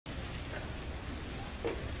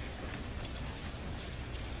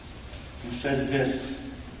It says this,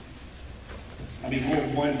 "And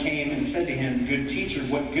behold, one came and said to him, 'Good teacher,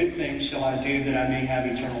 what good thing shall I do that I may have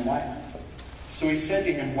eternal life?' So he said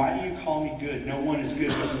to him, 'Why do you call me good? No one is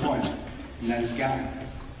good but one, and that is God.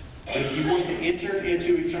 But if you want to enter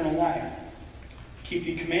into eternal life, keep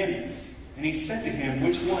the commandments.' And he said to him,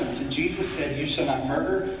 'Which ones?' And Jesus said, 'You shall not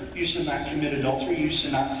murder, you shall not commit adultery, you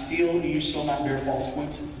shall not steal, and you shall not bear false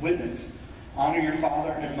witness. Honor your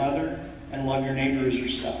father and mother, and love your neighbor as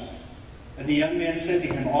yourself.' And the young man said to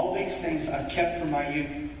him, 'All these things I've kept from my youth.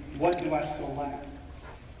 What do I still lack?'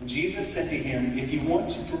 And Jesus said to him, 'If you want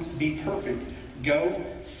to be perfect, go,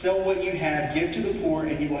 sell what you have, give to the poor,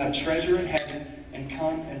 and you will have treasure in heaven, and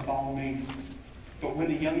come and follow me.' But when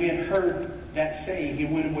the young man heard that saying, he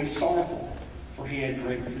went away sorrowful, for he had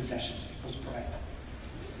great possessions." Let's pray.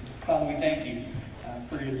 Father, we thank you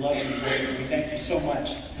for your love and your grace. And we thank you so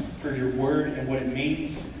much for your word and what it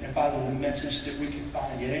means. And Father, the message that we can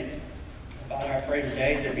find in it. Father, I pray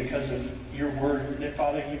today that because of your word, that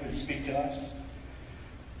Father, you would speak to us.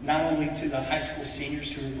 Not only to the high school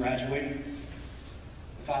seniors who are graduating,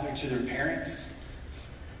 Father, to their parents,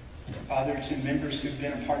 Father, to members who've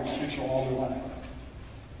been a part of Central all their life.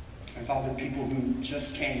 And Father, people who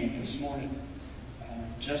just came this morning,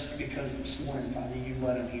 just because this morning, Father, you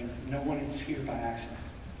let them here. No one is here by accident.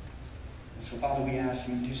 And so, Father, we ask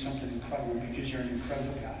you to do something incredible because you're an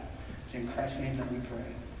incredible God. It's in Christ's name that we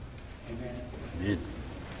pray. Amen. Amen.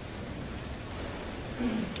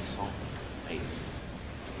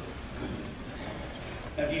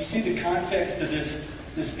 Now, if you see the context of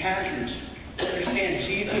this passage, understand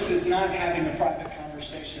Jesus is not having a private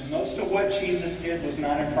conversation. Most of what Jesus did was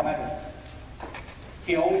not in private.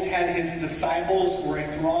 He always had his disciples or a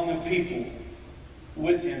throng of people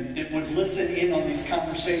with him that would listen in on these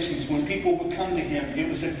conversations. When people would come to him, it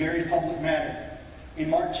was a very public matter. In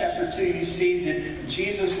Mark chapter 2, you see that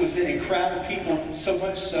Jesus was in a crowd of people, so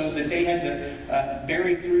much so that they had to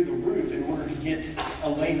bury through the roof in order to get a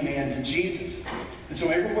lame man to Jesus. And so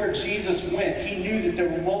everywhere Jesus went, he knew that there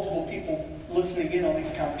were multiple people listening in on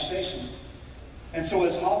these conversations. And so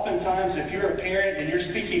as oftentimes, if you're a parent and you're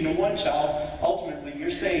speaking to one child, ultimately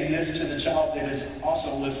you're saying this to the child that is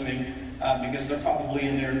also listening because they're probably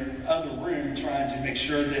in their other room trying to make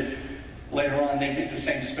sure that later on they get the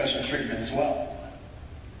same special treatment as well.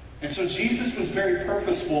 And so Jesus was very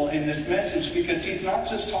purposeful in this message because he's not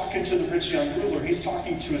just talking to the rich young ruler, he's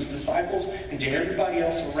talking to his disciples and to everybody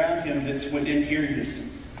else around him that's within hearing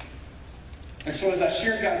distance. And so as I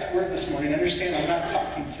share God's word this morning, understand I'm not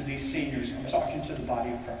talking to these seniors, I'm talking to the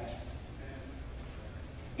body of Christ.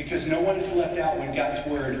 Because no one is left out when God's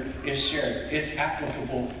word is shared. It's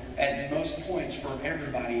applicable at most points for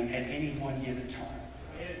everybody at any one given time.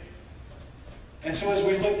 And so as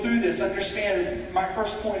we look through this, understand, my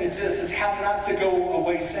first point is this, is how not to go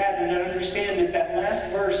away sad, and to understand that that last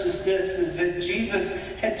verse is this, is that Jesus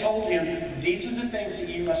had told him, these are the things that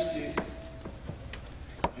you must do.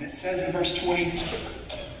 And it says in verse 22,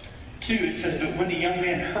 it says, "But when the young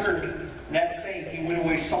man heard that saying, he went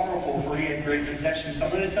away sorrowful, for he had great possessions." I'm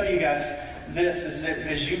going to tell you guys this, is that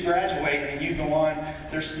as you graduate and you go on,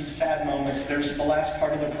 there's some sad moments. There's the last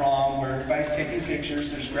part of the prom where everybody's taking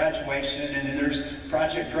pictures. There's graduation, and then there's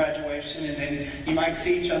project graduation, and then you might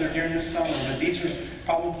see each other during the summer. But these are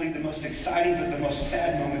probably the most exciting but the most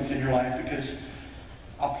sad moments in your life, because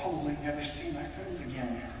I'll probably never see my friends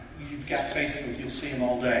again. You've got Facebook, you'll see them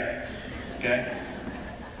all day. Okay?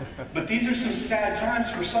 But these are some sad times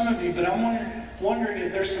for some of you, but I'm wondering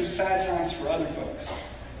if there's some sad times for other folks.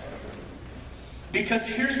 Because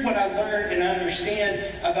here's what I learned and I understand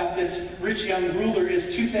about this rich young ruler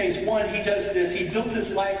is two things. One, he does this. He built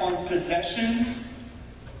his life on possessions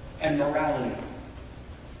and morality.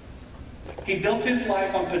 He built his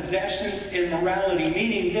life on possessions and morality,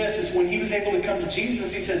 meaning this is when he was able to come to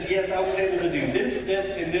Jesus, he says, yes, I was able to do this,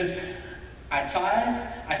 this, and this. I tithed,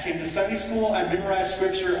 I came to Sunday school, I memorized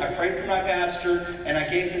scripture, I prayed for my pastor, and I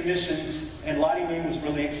gave him missions, and Lottie Moon was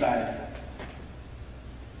really excited.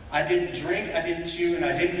 I didn't drink, I didn't chew, and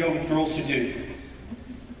I didn't go with girls who do.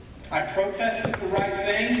 I protested the right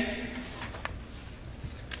things.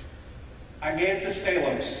 I gave to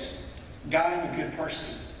Stalos. God, I'm a good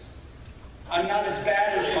person. I'm not as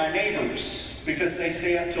bad as my neighbors because they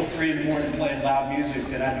stay up till 3 in the morning playing loud music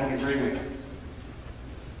that I don't agree with.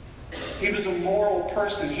 He was a moral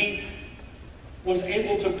person. He was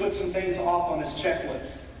able to put some things off on his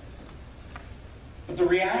checklist. But the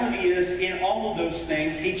reality is, in all of those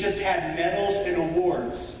things, he just had medals and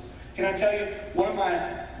awards. Can I tell you,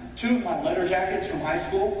 two of my letter jackets from high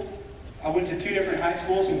school, I went to 2 different high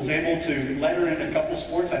schools and was able to letter in a couple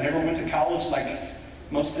sports. I never went to college like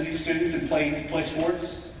most of these students that play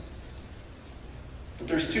sports. But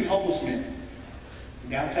there's two homeless men in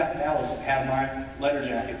downtown Dallas that have my letter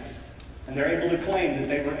jackets. And they're able to claim that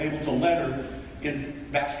they were able to letter in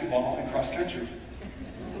basketball and cross country.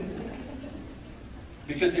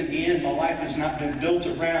 Because in the end, my life has not been built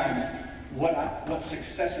around what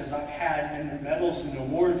successes I've had and the medals and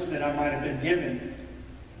awards that I might have been given.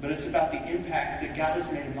 But it's about the impact that God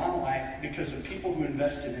has made in my life because of people who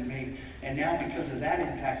invested in me. And now because of that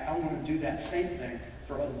impact, I want to do that same thing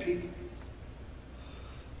for other people.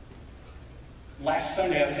 Last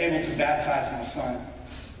Sunday, I was able to baptize my son.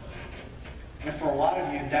 And for a lot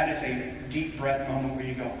of you, that is a deep breath moment where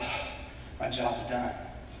you go, oh, my job's done.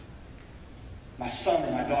 My son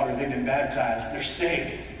or my daughter, they've been baptized. They're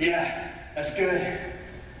saved. Yeah, that's good.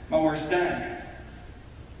 My work's done.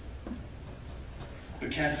 But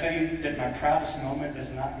can I tell you that my proudest moment is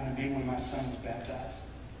not going to be when my son was baptized?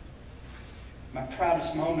 My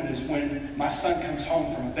proudest moment is when my son comes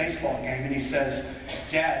home from a baseball game and he says,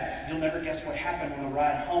 Dad, you'll never guess what happened on the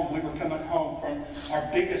ride home. We were coming home from our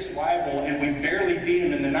biggest rival and we barely beat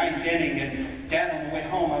him in the 9th inning. And Dad, on the way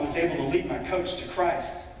home, I was able to lead my coach to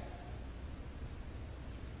Christ.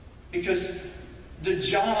 Because the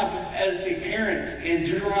job as a parent in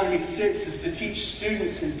Deuteronomy 6 is to teach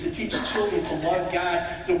students and to teach children to love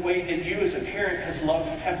God the way that you as a parent have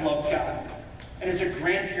loved God. And as a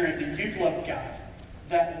grandparent that you've loved God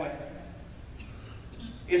that way.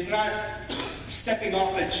 It's not stepping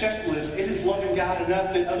off a checklist. It is loving God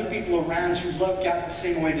enough that other people around you love God the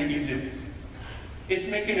same way that you do. It's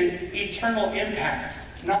making an eternal impact,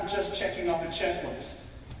 not just checking off a checklist.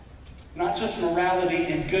 Not just morality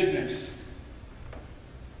and goodness.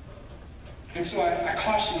 And so I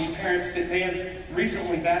caution you parents that may have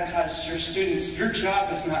recently baptized your students, your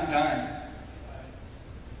job is not done.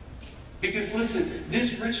 Because listen,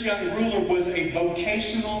 this rich young ruler was a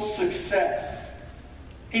vocational success.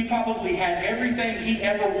 He probably had everything he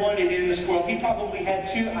ever wanted in this world. He probably had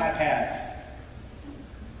 2 iPads.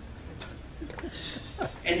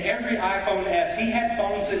 And every iPhone S. He had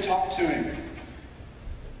phones that talked to him.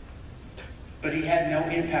 But he had no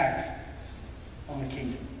impact on the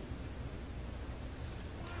kingdom.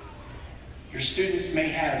 Your students may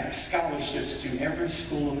have scholarships to every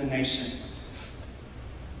school in the nation.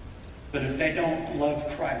 But if they don't love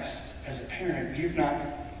Christ as a parent, you've not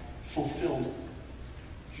fulfilled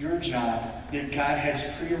your job that God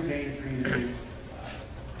has preordained for you to do.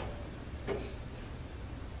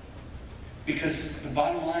 Because the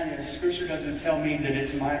bottom line is, Scripture doesn't tell me that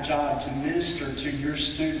it's my job to minister to your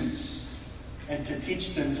students and to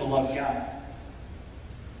teach them to love God.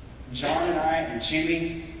 John and I and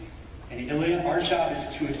Jimmy and Ilya, our job is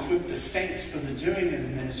to equip the saints for the doing of the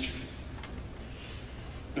ministry.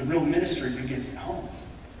 The real ministry begins at home.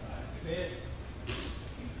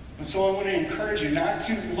 And so I want to encourage you not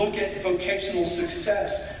to look at vocational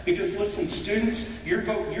success. Because listen, students, your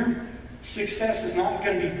success is not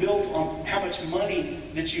going to be built on how much money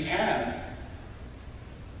that you have,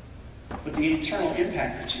 but the eternal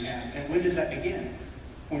impact that you have. And when does that begin?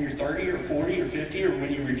 When you're 30 or 40 or 50 or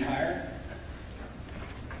when you retire?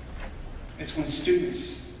 It's when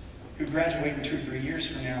students who graduate in 2 or 3 years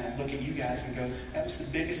from now look at you guys and go, that was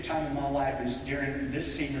the biggest time in my life is during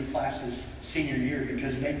this senior class's senior year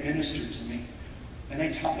because they ministered to me. And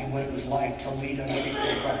they taught me what it was like to lead other people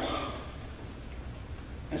to Christ.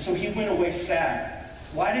 And so he went away sad.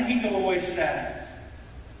 Why did he go away sad?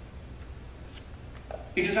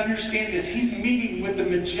 Because understand this, he's meeting with the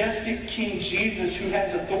majestic King Jesus who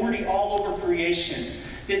has authority all over creation.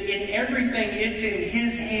 That in everything, it's in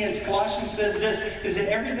his hands. Colossians says this, is that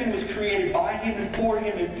everything was created by him and for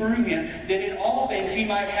him and through him, that in all things he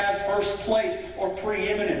might have first place or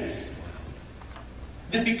preeminence.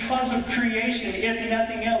 That because of creation, if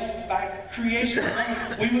nothing else, by creation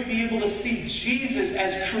alone, we would be able to see Jesus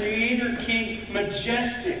as Creator, King,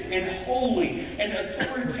 majestic and holy and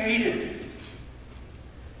authoritative.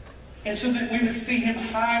 And so that we would see him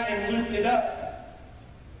high and lifted up.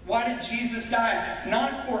 Why did Jesus die?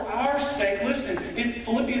 Not for our sake. Listen, in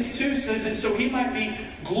Philippians 2 says that so he might be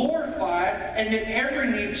glorified and that every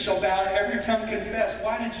knee shall bow and every tongue confess.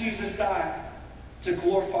 Why did Jesus die? To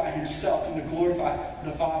glorify himself and to glorify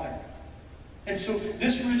the Father. And so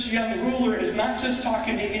this rich young ruler is not just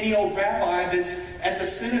talking to any old rabbi that's at the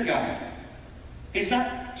synagogue. He's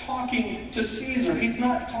not talking to Caesar. He's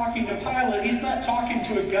not talking to Pilate. He's not talking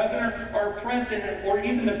to a governor or a president or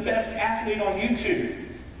even the best athlete on YouTube.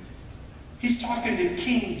 He's talking to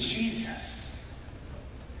King Jesus.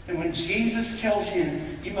 And when Jesus tells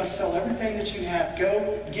him, you must sell everything that you have,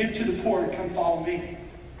 go give to the poor and come follow me,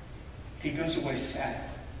 he goes away sad.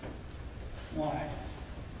 Why?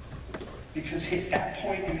 Because at that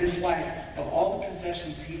point in his life, of all the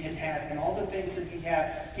possessions he had had and all the things that he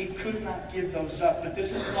had, he could not give those up. But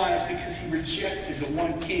this is why, it's because he rejected the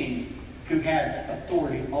one king who had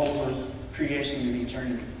authority all over creation and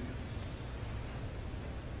eternity.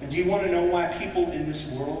 And do you want to know why people in this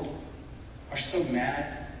world are so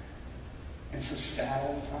mad and so sad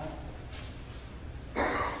all the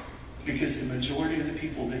time? Because the majority of the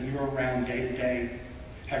people that you're around day to day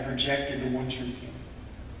have rejected the one true king.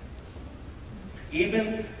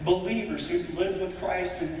 Even believers who've lived with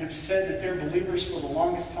Christ and have said that they're believers for the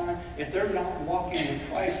longest time, if they're not walking with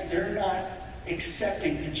Christ, they're not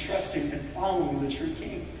accepting and trusting and following the true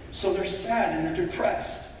king. So they're sad and they're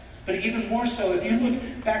depressed. But even more so, if you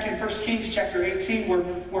look back in 1 Kings chapter 18,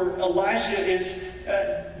 where Elijah is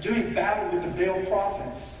doing battle with the Baal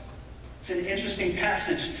prophets. It's an interesting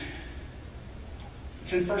passage.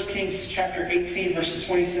 It's in 1 Kings chapter 18, verses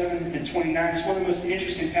 27 and 29. It's one of the most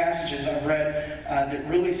interesting passages I've read that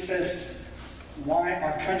really says why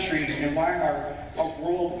our country and why our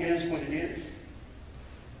world is what it is.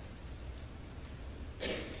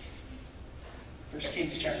 1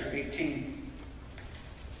 Kings chapter 18.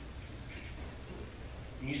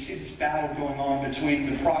 And you see this battle going on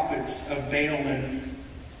between the prophets of Baal and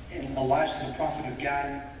Elijah, the prophet of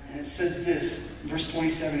God. And it says this, verse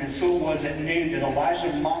 27, and so it was at noon that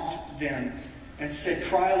Elijah mocked them and said,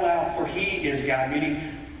 cry aloud, for he is God, meaning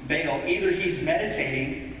Baal. Either he's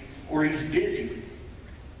meditating, or he's busy,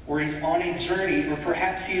 or he's on a journey, or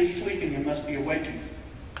perhaps he is sleeping and must be awakened.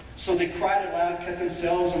 So they cried aloud, cut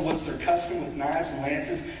themselves, and was their custom with knives and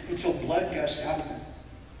lances, until blood gushed out of them.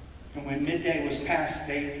 And when midday was past,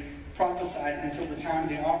 they prophesied until the time of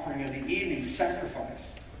the offering of the evening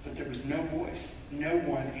sacrifice. But there was no voice. No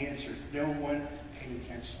one answered. No one paid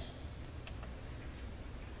attention.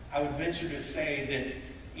 I would venture to say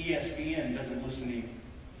that ESPN doesn't listen to you.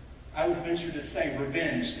 I would venture to say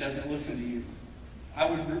Revenge doesn't listen to you. I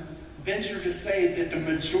would venture to say that the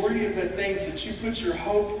majority of the things that you put your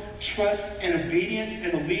hope, trust, and obedience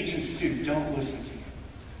and allegiance to don't listen to you.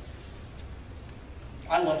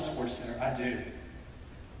 I love SportsCenter. I do.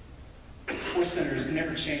 SportsCenter has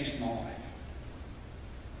never changed my life.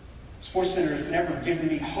 SportsCenter has never given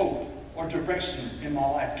me hope or direction in my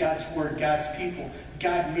life. God's Word, God's people,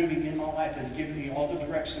 God moving in my life has given me all the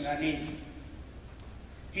direction I need.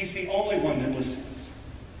 He's the only one that listens.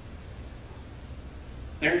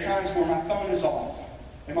 There are times where my phone is off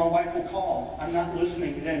and my wife will call. I'm not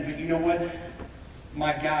listening then, but you know what?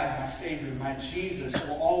 My God, my Savior, my Jesus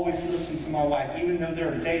will always listen to my wife, even though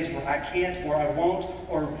there are days where I can't, or I won't,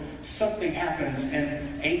 or something happens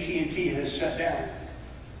and AT&T has shut down.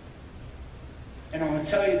 And I'm going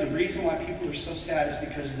to tell you, the reason why people are so sad is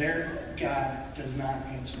because their God does not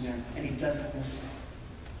answer them, and He doesn't listen.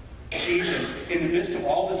 Jesus, in the midst of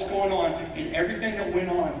all that's going on and everything that went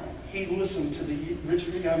on, He listened to the rich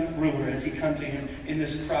young ruler as he come to Him in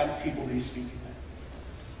this crowd of people that He's speaking with.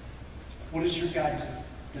 What does your God do?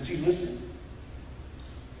 Does He listen?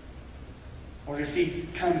 Or does He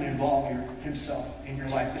come and involve Himself in your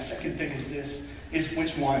life? The second thing is this, is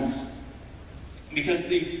which ones? Because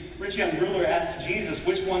the rich young ruler asked Jesus,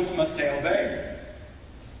 which ones must I obey?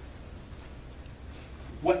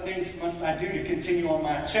 What things must I do to continue on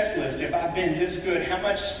my checklist? If I've been this good, how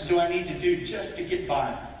much do I need to do just to get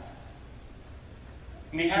by?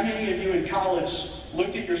 I mean, how many of you in college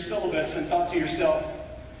looked at your syllabus and thought to yourself,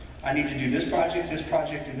 I need to do this project, and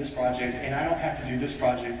this project, and I don't have to do this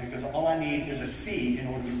project because all I need is a C in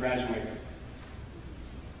order to graduate.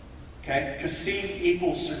 Okay? Because C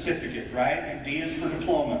equals certificate, right? And D is for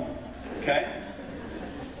diploma. Okay?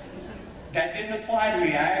 That didn't apply to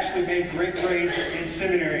me. I actually made great grades in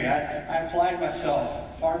seminary. I applied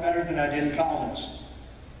myself far better than I did in college.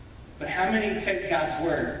 But how many take God's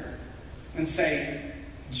word and say,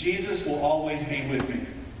 Jesus will always be with me?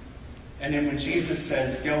 And then when Jesus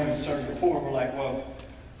says, go and serve the poor, we're like, well,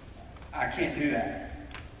 I can't do that.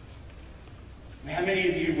 How many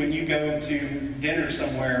of you, when you go to dinner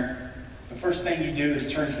somewhere, the first thing you do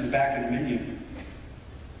is turn to the back of the menu?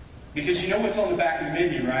 Because you know what's on the back of the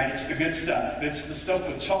menu, right? It's the good stuff. It's the stuff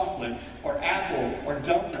with chocolate, or apple, or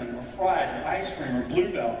dumpling, or fried, or ice cream, or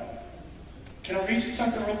Bluebell. Can I read you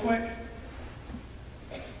something real quick?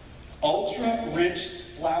 Ultra-rich,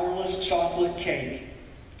 flourless chocolate cake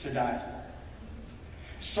to die for.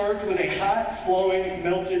 Served with a hot, flowing,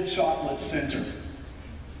 melted chocolate center.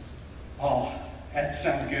 Oh, that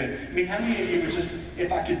sounds good. I mean, how many of you would just,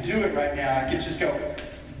 if I could do it right now, I could just go,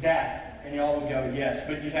 that, and y'all would go, yes,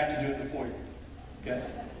 but you'd have to do it before you. Okay?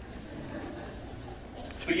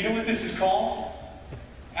 But you know what this is called?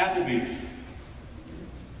 Applebee's.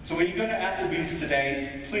 So when you go to Applebee's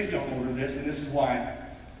today, please don't order this, and this is why.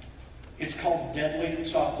 It's called Deadly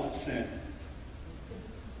Chocolate Sin.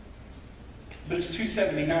 But it's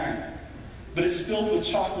 $2.79. But it's filled with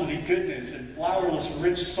chocolatey goodness and flourless,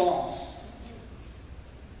 rich sauce.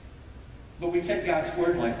 But we take God's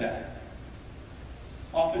word like that.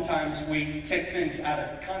 Oftentimes we take things out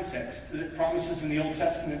of context. The promises in the Old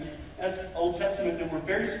Testament, that were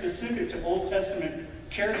very specific to Old Testament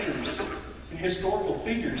characters and historical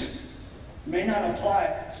figures, may not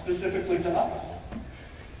apply specifically to us.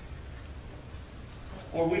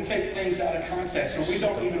 Or we take things out of context, or we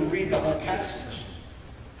don't even read the whole passage.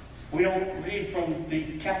 We don't read from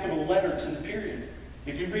the capital letter to the period.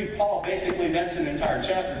 If you read Paul, basically that's an entire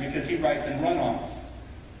chapter because he writes in run-ons.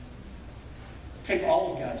 Take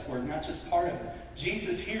all of God's word, not just part of it.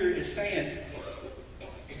 Jesus here is saying,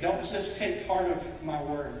 don't just take part of my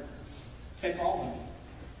word. Take all of it.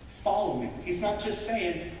 Follow me. He's not just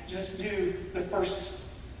saying, just do the first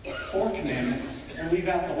 4 commandments and leave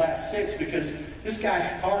out the last 6, because this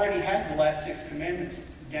guy already had the last 6 commandments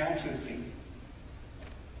down to a T.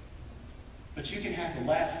 But you can have the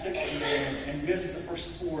last 6 commandments and miss the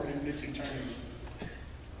first 4 and miss eternity.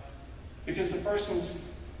 Because the first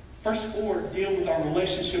 4 deal with our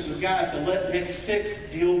relationship with God. The next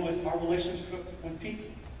 6 deal with our relationship with people.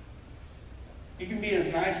 You can be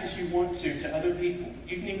as nice as you want to other people.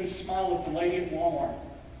 You can even smile at the lady at Walmart.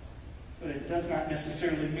 But it does not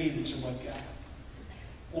necessarily mean that you love God.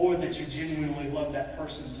 Or that you genuinely love that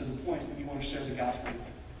person to the point that you want to share the gospel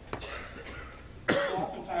with them. So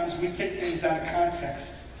oftentimes we take things out of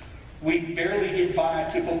context. We barely get by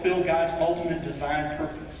to fulfill God's ultimate design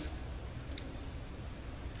purpose.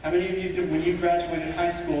 How many of you, when you graduated high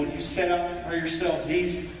school, you set up for yourself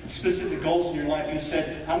these specific goals in your life? You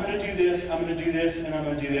said, I'm going to do this, I'm going to do this, and I'm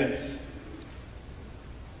going to do this.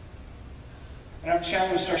 And I've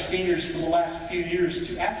challenged our seniors for the last few years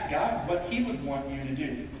to ask God what He would want you to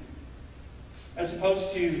do. As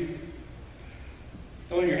opposed to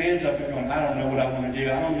throwing your hands up and going, I don't know what I want to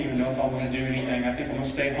do. I don't even know if I want to do anything. I think I'm going to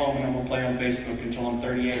stay home and I'm going to play on Facebook until I'm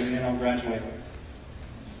 38 and then I'll graduate.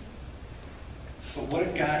 But what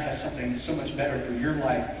if God has something so much better for your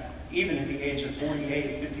life, even at the age of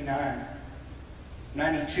 48, 59,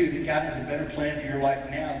 92, that God has a better plan for your life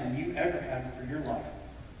now than you ever had for your life?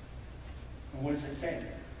 And what does it say?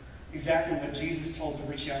 Exactly what Jesus told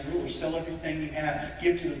the rich young ruler. Sell everything you have,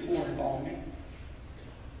 give to the poor, and follow me.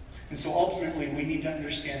 And so ultimately, we need to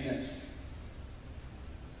understand this.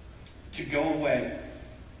 To go away,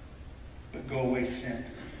 but go away sent.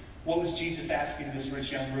 What was Jesus asking this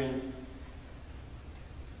rich young ruler?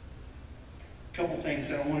 A couple things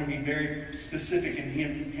that I want to be very specific in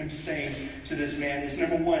him saying to this man is,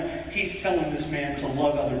 number one, he's telling this man to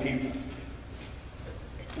love other people.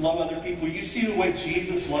 Love other people. You see the way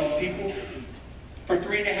Jesus loved people? For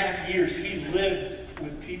 3.5 years, he lived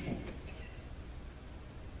with people.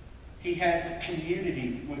 He had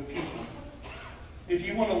community with people. If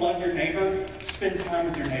you want to love your neighbor, spend time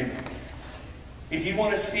with your neighbor. If you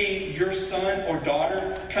want to see your son or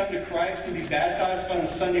daughter come to Christ to be baptized on a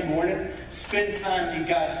Sunday morning, spend time in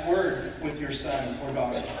God's Word with your son or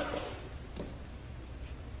daughter.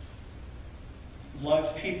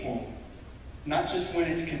 Love people, not just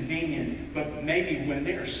when it's convenient, but maybe when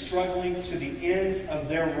they are struggling to the ends of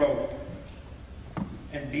their rope,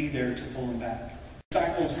 and be there to pull them back.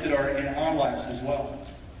 Disciples that are in our lives as well.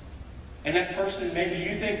 And that person maybe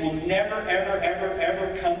you think will never, ever, ever,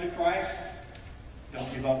 ever come to Christ, don't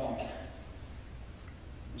give up on them.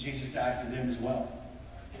 Jesus died for them as well.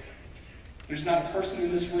 There's not a person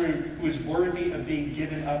in this room who is worthy of being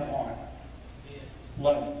given up on.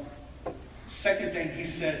 Love him. Second thing he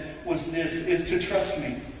said was this, is to trust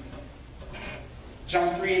me.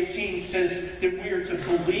 John 3:18 says that we are to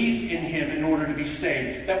believe in Him in order to be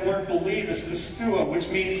saved. That word believe is pisteuo, which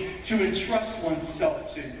means to entrust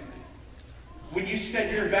oneself to. When you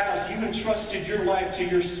said your vows, you entrusted your life to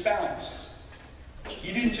your spouse.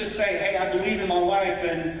 You didn't just say, hey, I believe in my wife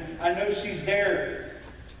and I know she's there.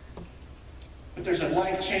 But there's a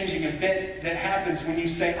life-changing event that happens when you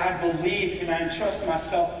say, I believe and I entrust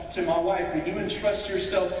myself to my wife. When you entrust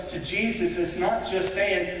yourself to Jesus, it's not just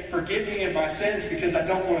saying, forgive me of my sins because I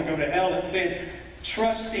don't want to go to hell. It's saying,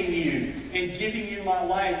 trusting you and giving you my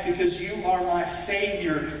life because you are my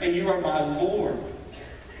Savior and you are my Lord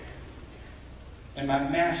and my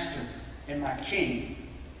Master and my King.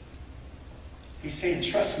 He's saying,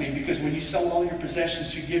 trust me, because when you sell all your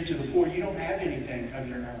possessions you give to the poor, you don't have anything of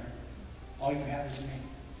your own. All you have is me.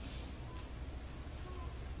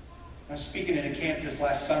 I was speaking at a camp this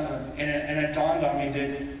last summer, and it dawned on me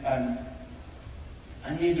that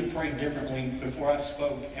I need to pray differently before I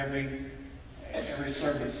spoke every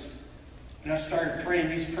service. And I started praying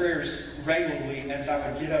these prayers regularly as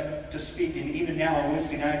I would get up to speak. And even now on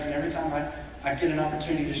Wednesday nights, and every time I get an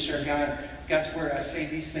opportunity to share God's word, I say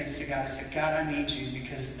these things to God. I say, God, I need you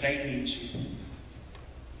because they need you.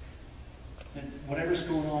 And whatever's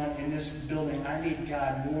going on in this building, I need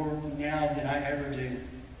God more now than I ever do.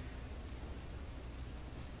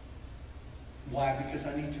 Why? Because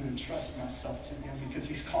I need to entrust myself to Him. Because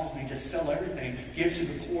He's called me to sell everything, give to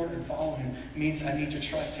the poor, and follow Him. Means I need to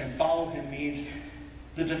trust Him. Follow Him means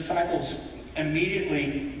the disciples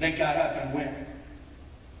immediately, they got up and went.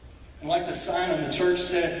 And like the sign on the church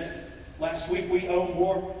said last week, we owe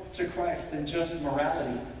more to Christ than just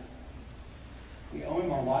morality. We owe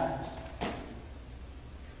Him our lives.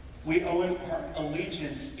 We owe Him our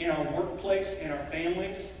allegiance in our workplace, in our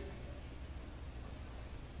families,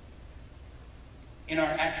 in our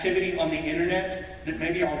activity on the internet that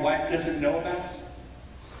maybe our wife doesn't know about.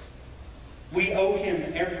 We owe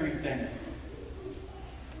Him everything.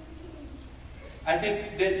 I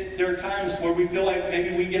think that there are times where we feel like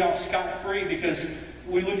maybe we get off scot-free because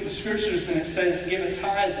we look at the Scriptures and it says give a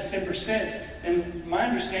tithe of 10%. And my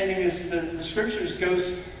understanding is the Scriptures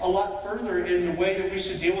goes a lot further in the way that we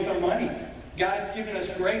should deal with our money. God has given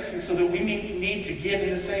us grace, and so that we need to give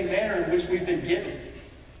in the same manner in which we've been given.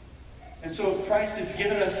 And so if Christ has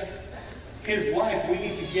given us His life, we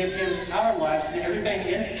need to give Him our lives and everything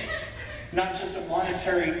in it. Not just a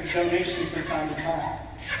monetary donation from time to time.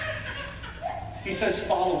 He says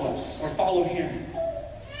follow us or follow Him.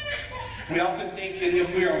 We often think that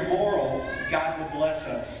if we are moral, God will bless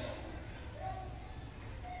us.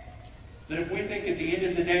 That if we think at the end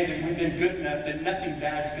of the day that we've been good enough, that nothing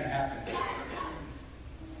bad is going to happen.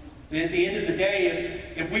 At the end of the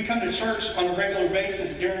day, if we come to church on a regular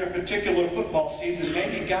basis during a particular football season,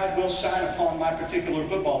 maybe God will shine upon my particular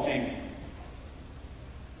football team.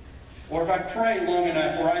 Or if I pray long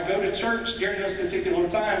enough, or I go to church during those particular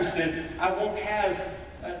times, that I won't have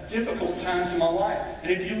difficult times in my life.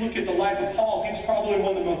 And if you look at the life of Paul, he was probably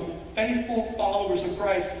one of the most faithful followers of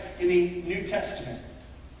Christ in the New Testament.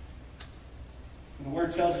 And the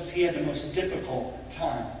Word tells us he had the most difficult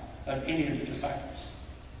time of any of the disciples.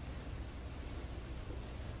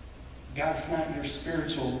 God's not your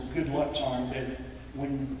spiritual good luck charm that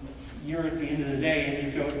when you're at the end of the day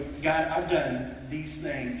and you go, God, I've done these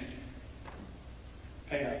things.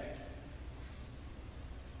 Pay up.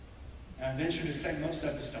 And I venture to say most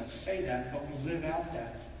of us don't say that, but we live out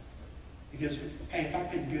that. Because, hey, if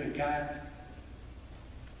I've been good, God,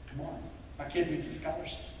 come on. My kid needs a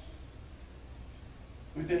scholarship.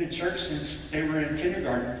 We've been in church since they were in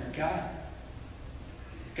kindergarten.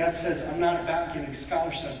 God says, I'm not about giving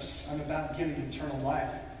scholarships. I'm about giving eternal life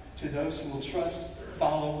to those who will trust,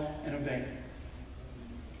 follow, and obey.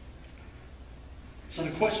 So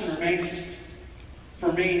the question remains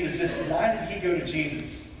for me is this: why did he go to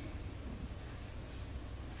Jesus?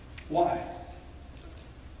 Why?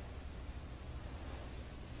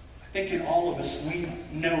 I think in all of us, we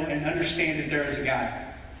know and understand that there is a God.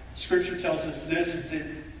 Scripture tells us this, is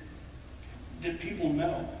that people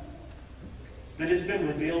know. That has been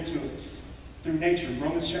revealed to us through nature.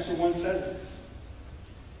 Romans chapter 1 says it.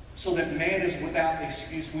 So that man is without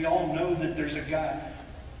excuse. We all know that there's a God.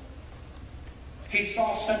 He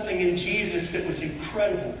saw something in Jesus that was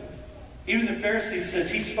incredible. Even the Pharisees says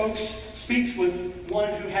he speaks with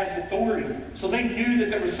one who has authority. So they knew that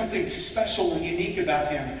there was something special and unique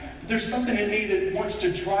about him. There's something in me that wants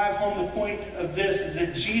to drive home the point of this, is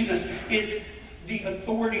that Jesus is the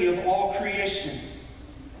authority of all creation.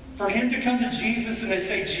 For him to come to Jesus and they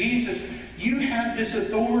say, Jesus, you have this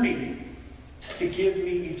authority to give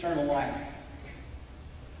me eternal life.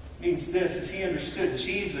 Means this, as he understood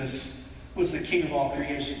Jesus was the King of all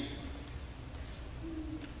creation.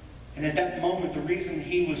 And at that moment, the reason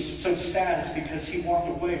he was so sad is because he walked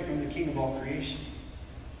away from the King of all creation.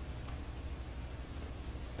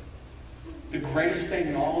 The greatest thing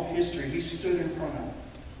in all of history, he stood in front of.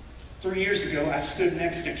 3 years ago, I stood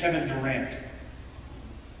next to Kevin Durant.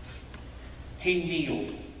 He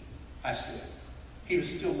kneeled. I stood. He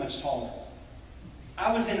was still much taller.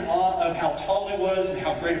 I was in awe of how tall he was and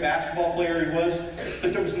how great a basketball player he was,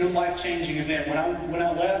 but there was no life-changing event. When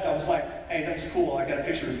I left, I was like, hey, that's cool. I got a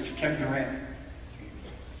picture with Kevin Durant.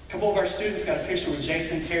 A couple of our students got a picture with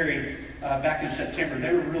Jason Terry back in September.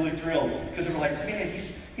 They were really thrilled because they were like, man,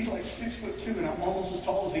 he's like 6'2" and I'm almost as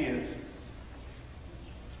tall as he is.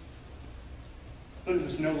 But it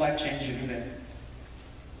was no life-changing event.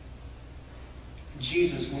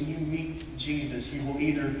 Jesus, when you meet Jesus, you will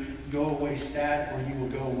either go away sad or you will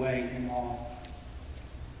go away in awe.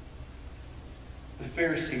 The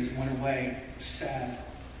Pharisees went away sad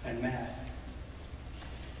and mad.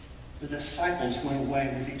 The disciples went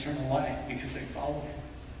away with eternal life because they followed him,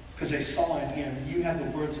 because they saw in him. You have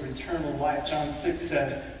the words of eternal life. John 6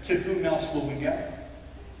 says, to whom else will we go?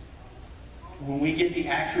 When we get the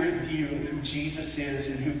accurate view of who Jesus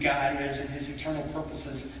is and who God is and his eternal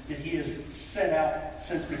purposes that he has set out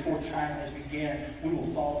since before time has began, we will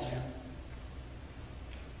follow him.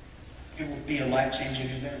 It will be a life-changing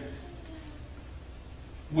event.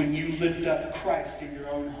 When you lift up Christ in your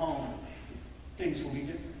own home, things will be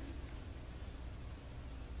different.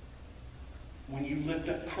 When you lift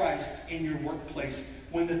up Christ in your workplace,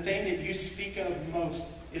 when the thing that you speak of most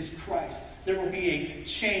is Christ, there will be a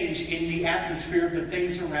change in the atmosphere of the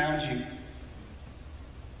things around you.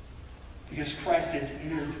 Because Christ has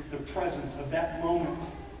entered the presence of that moment.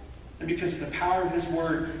 And because of the power of his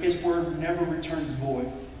word never returns void.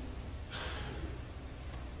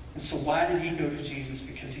 And so why did he go to Jesus?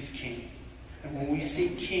 Because he's king. And when we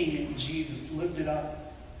see King Jesus lifted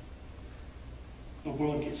up, the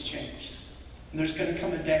world gets changed. And there's going to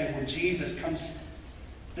come a day where Jesus comes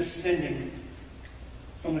descending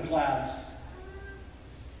from the clouds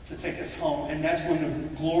to take us home. And that's when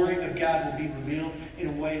the glory of God will be revealed in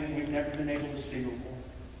a way that we've never been able to see before.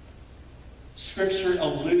 Scripture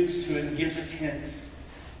alludes to it and gives us hints.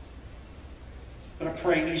 But I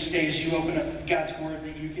pray each day as you open up God's Word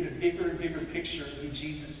that you get a bigger and bigger picture of who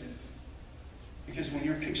Jesus is. Because when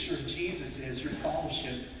your picture of Jesus is, your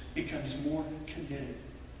fellowship becomes more committed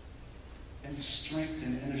and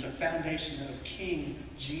strengthened. And there's a foundation of King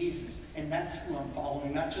Jesus. And that's who I'm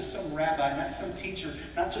following. Not just some rabbi, not some teacher,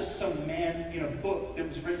 not just some man in a book that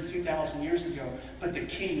was written 2,000 years ago, but the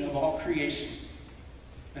King of all creation.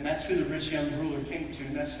 And that's who the rich young ruler came to.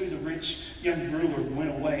 And that's who the rich young ruler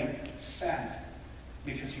went away sad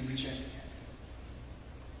because he rejected him.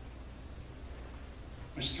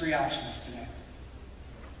 There's three options today.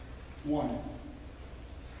 One,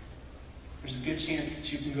 there's a good chance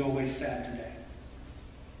that you can go away sad today.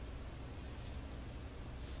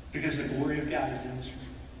 Because the glory of God is in this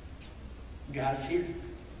room. God is here.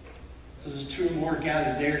 So there's two or more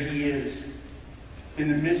gathered, there he is. In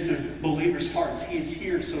the midst of believers' hearts, he is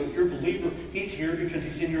here. So if you're a believer, he's here because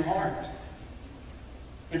he's in your heart.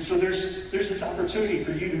 And so there's this opportunity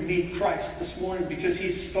for you to meet Christ this morning because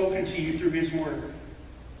he's spoken to you through his word.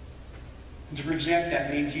 And to reject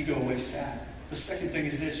that means you go away sad. The second thing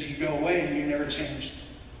is this: you go away and you never changed.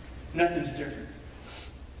 Nothing's different.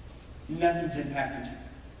 Nothing's impacted you.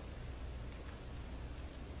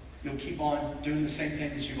 You'll keep on doing the same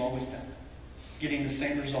thing that you've always done, getting the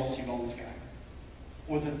same results you've always got.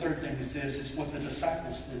 Or the third thing is this: is what the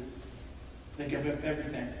disciples did. They gave up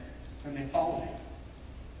everything and they followed him.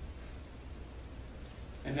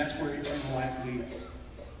 And that's where eternal life leads.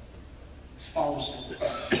 It's fellowship.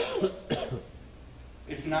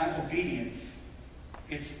 It's not obedience.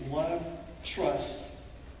 It's love, trust,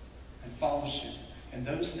 and fellowship. And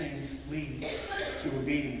those things lead to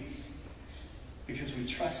obedience. Because we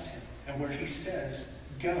trust him. And where he says,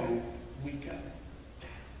 go, we go.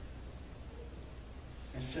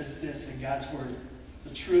 It says this in God's word: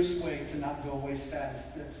 the truest way to not go away sad is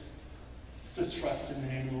this: it's to trust in the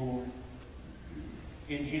name of the Lord.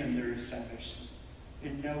 In him there is salvation.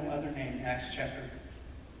 In no other name, Acts chapter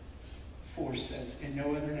 4 says, in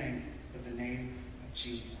no other name but the name of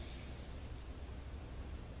Jesus.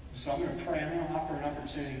 So I'm going to pray. I'm going to offer an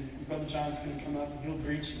opportunity. Brother John's going to come up and he'll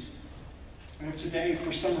greet you. And if today,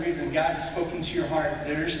 for some reason, God has spoken to your heart,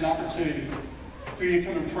 there's an opportunity for you to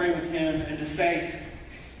come and pray with him and to say,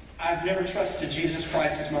 I've never trusted Jesus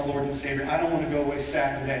Christ as my Lord and Savior. I don't want to go away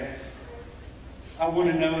sad today. I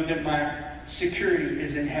want to know that my security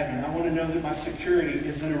is in heaven. I want to know that my security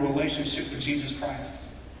is in a relationship with Jesus Christ.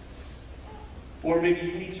 Or maybe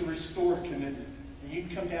you need to restore commitment. And you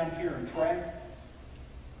can come down here and pray.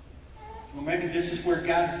 Or maybe this is where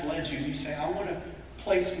God has led you. And you say, I want to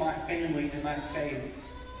place my family and my faith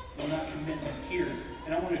and my commitment here.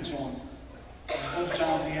 And I want to join. I hope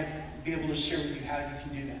John will be able to share with you how you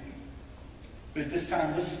can do that. But at this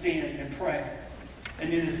time, let's stand and pray.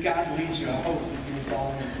 And then as God leads you, I hope that you will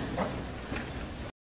follow him.